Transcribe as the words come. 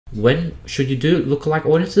When should you do lookalike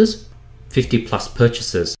audiences? 50 plus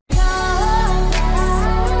purchases.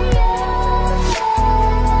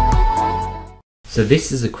 So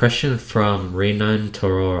this is a question from Renan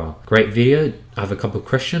Torora. Great video. I have a couple of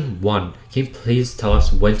questions. 1. Can you please tell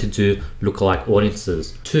us when to do lookalike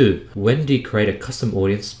audiences? 2. When do you create a custom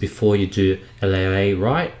audience before you do LLA,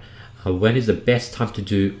 right? When is the best time to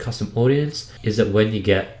do custom audience? Is it when you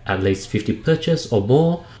get at least 50 purchase or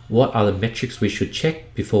more? What are the metrics we should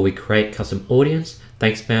check before we create custom audience?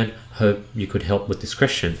 Thanks, man. Hope you could help with this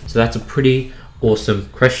question. So that's a pretty awesome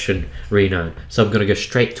question, Renan. So I'm going to go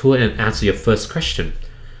straight to it and answer your first question.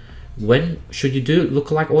 When should you do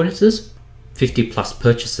lookalike audiences? 50 plus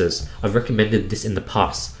purchases. I've recommended this in the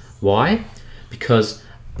past. Why? Because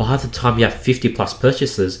by the time you have 50 plus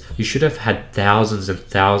purchases, you should have had thousands and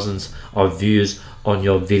thousands of views on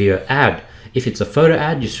your video ad. If it's a photo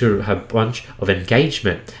ad, you should have a bunch of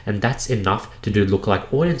engagement, and that's enough to do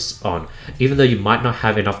lookalike audience on. Even though you might not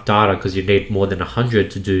have enough data because you need more than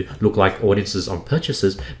 100 to do lookalike audiences on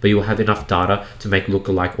purchases, but you will have enough data to make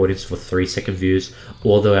lookalike audience for 3-second views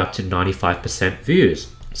all the way up to 95%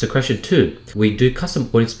 views. So question 2, we do custom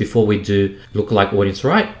audience before we do lookalike audience,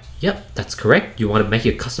 right? Yep, that's correct. You want to make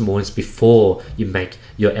your custom audience before you make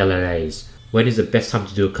your LLAs. When is the best time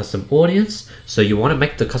to do a custom audience? So you want to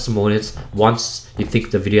make the custom audience once you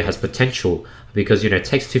think the video has potential, because it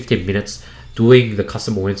takes 15 minutes doing the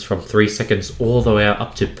custom audience from 3 seconds all the way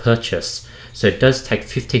up to purchase. So it does take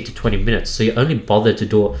 15 to 20 minutes. So you only bother to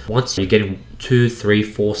do it once you're getting 2, 3,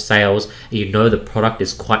 4 sales, and you know the product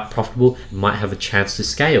is quite profitable and might have a chance to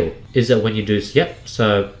scale. Is it when you do? Yep.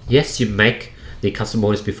 So yes, you make the custom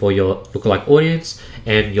audience before your lookalike audience,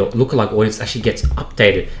 and your lookalike audience actually gets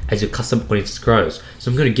updated as your custom audience grows. So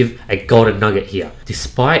I'm going to give a golden nugget here.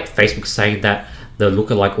 Despite Facebook saying that the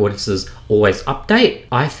lookalike audiences always update,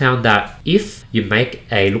 I found that if you make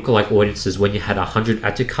a lookalike audiences when you had 100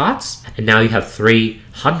 add to carts and now you have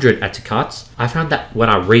 300 add to carts, I found that when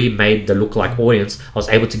I remade the lookalike audience, I was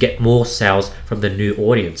able to get more sales from the new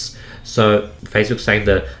audience. So Facebook's saying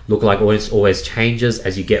the lookalike audience always changes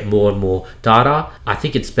as you get more and more data. I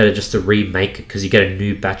think it's better just to remake it because you get a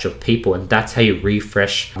new batch of people, and that's how you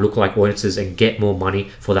refresh lookalike audiences and get more money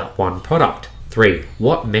for that one product. 3.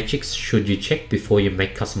 What metrics should you check before you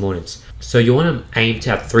make custom audience? So you want to aim to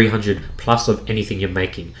have 300 plus of anything you're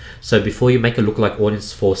making. So before you make a lookalike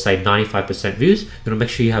audience for say 95% views, you want to make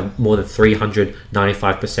sure you have more than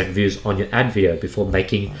 395% views on your ad video before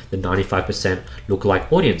making the 95%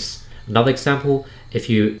 lookalike audience. Another example, if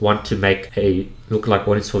you want to make a lookalike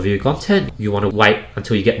audience for view content, you want to wait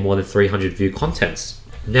until you get more than 300 view contents.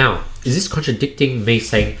 Now, is this contradicting me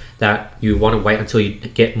saying that you want to wait until you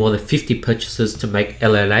get more than 50 purchases to make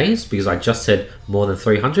LLAs? Because I just said more than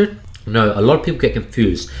 300. No, a lot of people get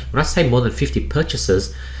confused. When I say more than 50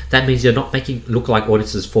 purchases, that means you're not making lookalike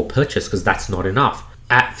audiences for purchase, because that's not enough.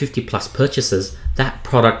 At 50 plus purchases, that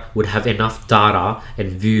product would have enough data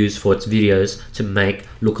and views for its videos to make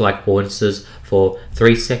lookalike audiences for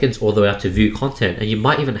 3 seconds all the way up to view content. And you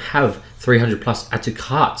might even have 300 plus add to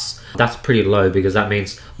carts. That's pretty low, because that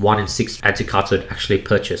means 1 in 6 add to carts would actually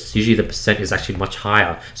purchase. Usually the percent is actually much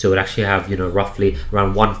higher. So it would actually have, roughly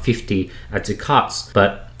around 150 add to carts.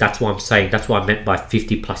 But that's what I'm saying. That's what I meant by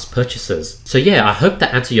 50 plus purchases. So yeah, I hope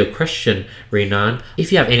that answered your question, Renan.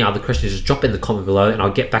 If you have any other questions, just drop it in the comment below and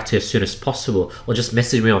I'll get back to you as soon as possible. Or just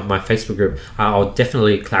message me on my Facebook group. I'll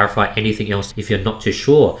definitely clarify anything else if you're not too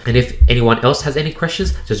sure. And if anyone else has any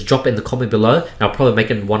questions, just drop it in the comment below and I'll probably make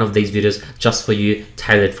one of these videos just for you,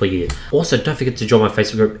 tailored for you. Also, don't forget to join my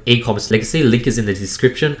Facebook group, E-commerce Legacy. Link is in the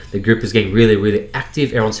description. The group is getting really, really active.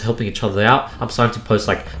 Everyone's helping each other out. I'm starting to post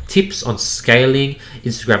like tips on scaling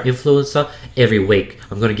Instagram influencer every week.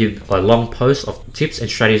 I'm going to give a long post of tips and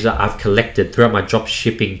strategies that I've collected throughout my drop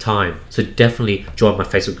shipping time. So definitely join my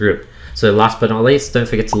Facebook group. So last but not least, don't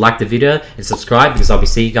forget to like the video and subscribe, because I'll be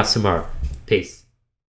seeing you guys tomorrow. Peace.